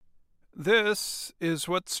This is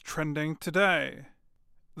what's trending today.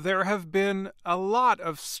 There have been a lot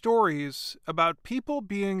of stories about people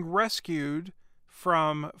being rescued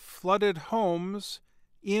from flooded homes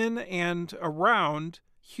in and around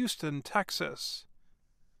Houston, Texas.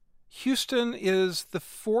 Houston is the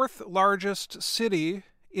fourth largest city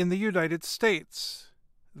in the United States.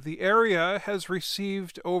 The area has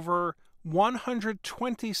received over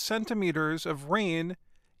 120 centimeters of rain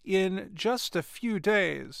in just a few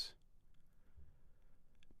days.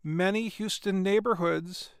 Many Houston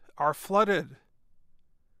neighborhoods are flooded.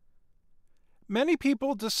 Many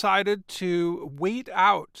people decided to wait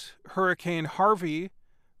out Hurricane Harvey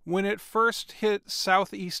when it first hit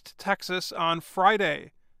southeast Texas on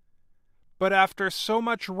Friday. But after so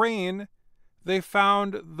much rain, they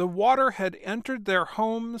found the water had entered their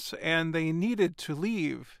homes and they needed to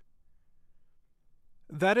leave.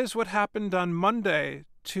 That is what happened on Monday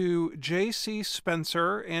to J.C.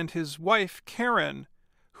 Spencer and his wife Karen,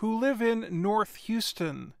 who live in North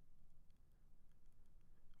Houston.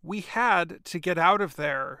 "We had to get out of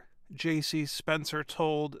there," J.C. Spencer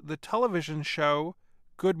told the television show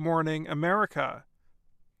Good Morning America.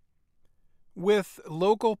 With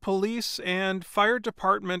local police and fire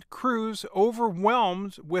department crews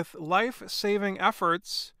overwhelmed with life-saving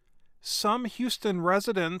efforts, some Houston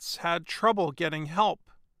residents had trouble getting help.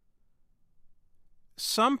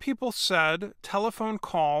 Some people said telephone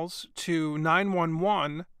calls to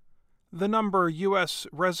 911, the number U.S.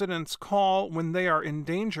 residents call when they are in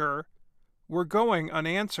danger, were going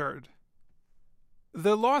unanswered.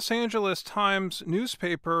 The Los Angeles Times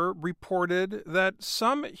newspaper reported that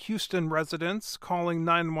some Houston residents calling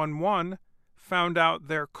 911 found out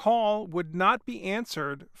their call would not be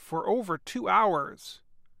answered for over 2 hours.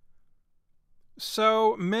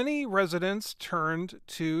 So many residents turned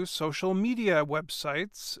to social media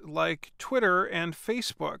websites like Twitter and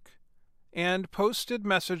Facebook and posted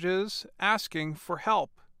messages asking for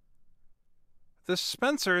help. The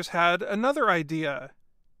Spencers had another idea.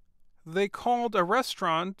 They called a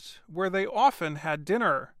restaurant where they often had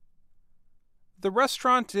dinner. The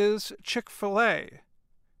restaurant is Chick-fil-A,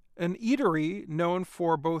 an eatery known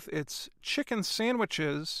for both its chicken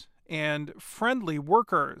sandwiches and friendly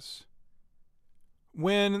workers.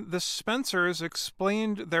 When the Spencers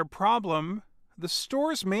explained their problem, the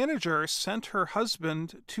store's manager sent her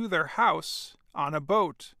husband to their house on a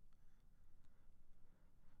boat.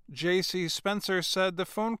 J.C. Spencer said the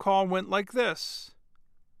phone call went like this: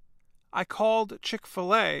 "I called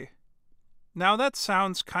Chick-fil-A. Now that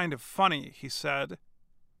sounds kind of funny," he said.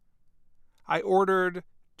 "I ordered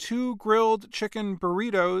 2 grilled chicken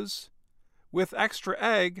burritos with extra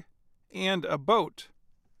egg and a boat."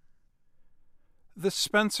 The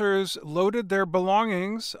Spencers loaded their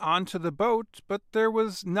belongings onto the boat, but there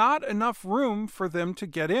was not enough room for them to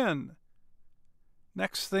get in.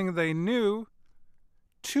 Next thing they knew,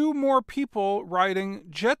 2 more people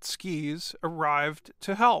riding jet skis arrived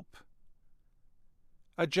to help.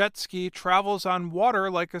 A jet ski travels on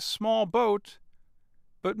water like a small boat,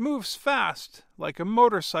 but moves fast like a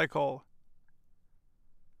motorcycle.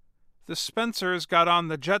 The Spencers got on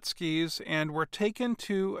the jet skis and were taken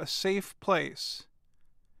to a safe place.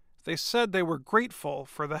 They said they were grateful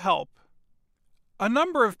for the help. A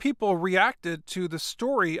number of people reacted to the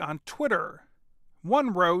story on Twitter.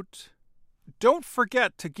 One wrote, "Don't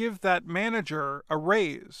forget to give that manager a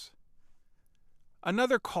raise."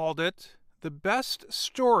 Another called it the best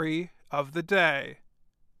story of the day.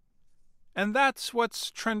 And that's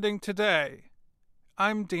what's trending today.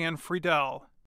 I'm Dan Friedel.